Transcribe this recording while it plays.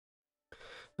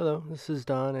Hello, this is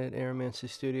Don at Aromancy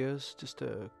Studios. Just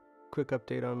a quick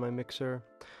update on my mixer.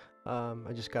 I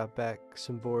just got back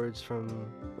some boards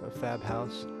from a fab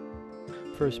house.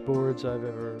 First boards I've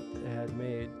ever had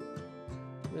made.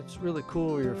 It's really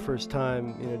cool your first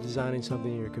time, designing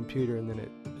something in your computer and then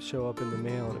it show up in the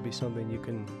mail and it be something you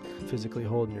can physically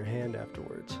hold in your hand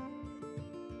afterwards.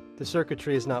 The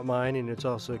circuitry is not mine and it's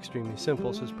also extremely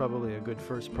simple, so it's probably a good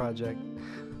first project.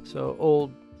 So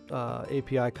old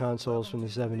API consoles from the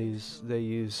 70s, they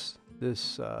use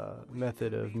this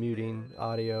method of muting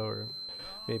audio, or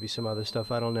maybe some other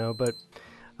stuff, I don't know, but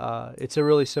it's a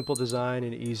really simple design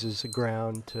and it uses a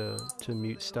ground to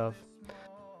mute stuff.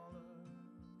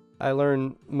 I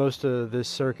learned most of this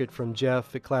circuit from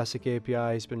Jeff at Classic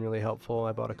API. He's been really helpful.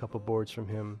 I bought a couple boards from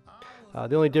him.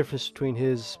 The only difference between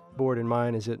his board and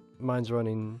mine is that mine's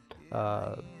running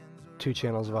 2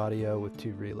 channels of audio with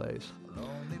 2 relays.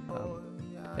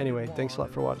 Anyway, thanks a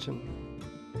lot for watching.